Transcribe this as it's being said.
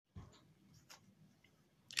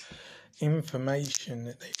information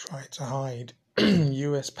that they tried to hide.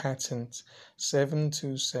 US patent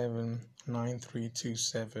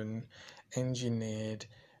 7279327 engineered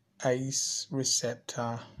ACE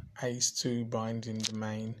receptor, ACE2 binding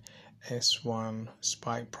domain, S1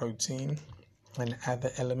 spike protein, and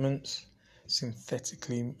other elements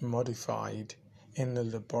synthetically modified in the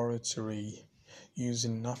laboratory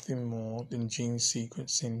using nothing more than gene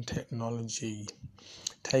sequencing technology,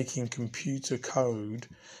 taking computer code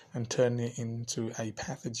and turning it into a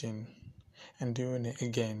pathogen, and doing it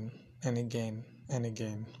again and again and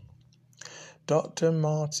again. Dr.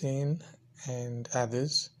 Martin and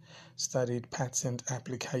others studied patent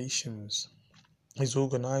applications. His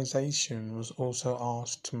organization was also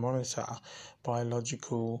asked to monitor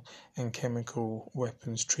biological and chemical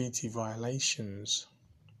weapons treaty violations.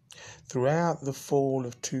 Throughout the fall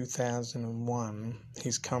of 2001,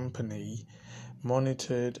 his company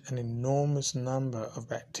monitored an enormous number of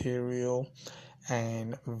bacterial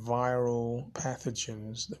and viral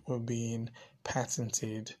pathogens that were being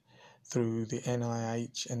patented through the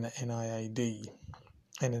NIH and the NIAID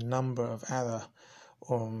and a number of other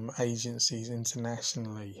agencies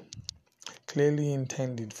internationally, clearly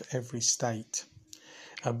intended for every state,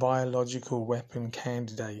 a biological weapon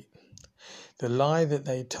candidate. The lie that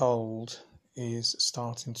they told is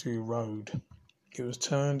starting to erode. It was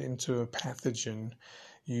turned into a pathogen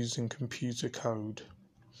using computer code,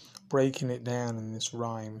 breaking it down in this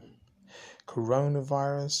rhyme.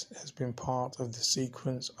 Coronavirus has been part of the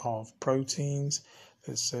sequence of proteins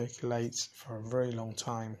that circulates for a very long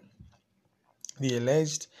time. The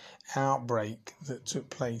alleged outbreak that took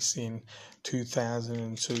place in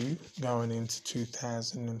 2002 going into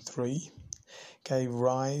 2003 gave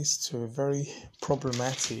rise to a very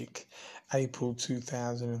problematic April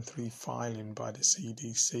 2003 filing by the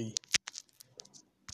CDC.